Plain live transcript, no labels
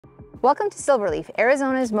Welcome to Silverleaf,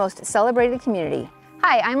 Arizona's most celebrated community.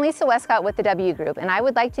 Hi, I'm Lisa Westcott with the W Group, and I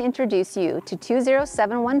would like to introduce you to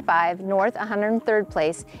 20715 North 103rd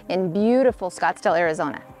Place in beautiful Scottsdale,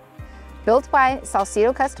 Arizona. Built by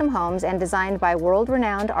Salcito Custom Homes and designed by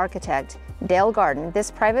world-renowned architect Dale Gardon, this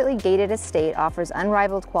privately gated estate offers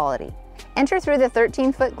unrivaled quality. Enter through the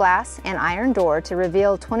 13-foot glass and iron door to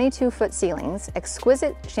reveal 22-foot ceilings,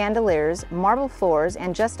 exquisite chandeliers, marble floors,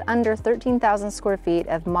 and just under 13,000 square feet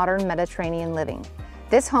of modern Mediterranean living.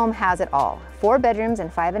 This home has it all: 4 bedrooms and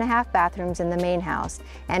 5.5 bathrooms in the main house,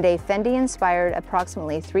 and a Fendi-inspired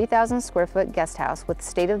approximately 3,000 square foot guest house with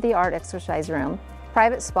state-of-the-art exercise room,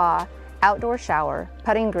 private spa, outdoor shower,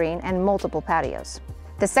 putting green, and multiple patios.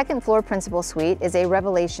 The second floor principal suite is a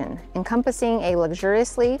revelation, encompassing a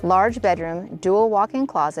luxuriously large bedroom, dual walk-in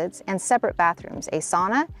closets, and separate bathrooms, a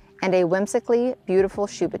sauna, and a whimsically beautiful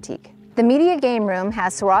shoe boutique. The media game room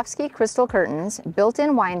has Swarovski Crystal curtains,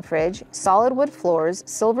 built-in wine fridge, solid wood floors,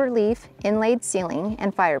 Silverleaf inlaid ceiling,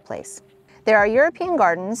 and fireplace. There are European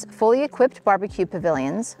gardens, fully equipped barbecue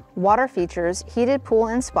pavilions, water features, heated pool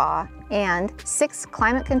and spa, and 6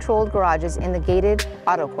 climate-controlled garages in the gated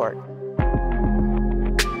auto court.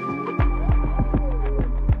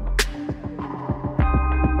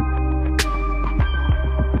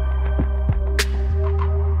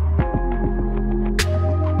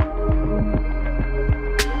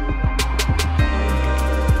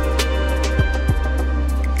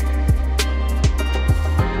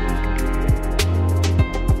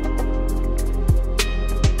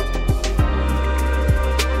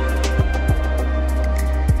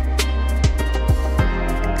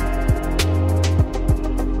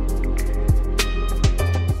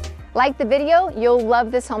 Like the video? You'll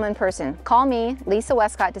love this home in person. Call me, Lisa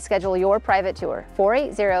Westcott, to schedule your private tour,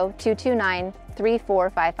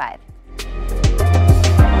 480-229-3455.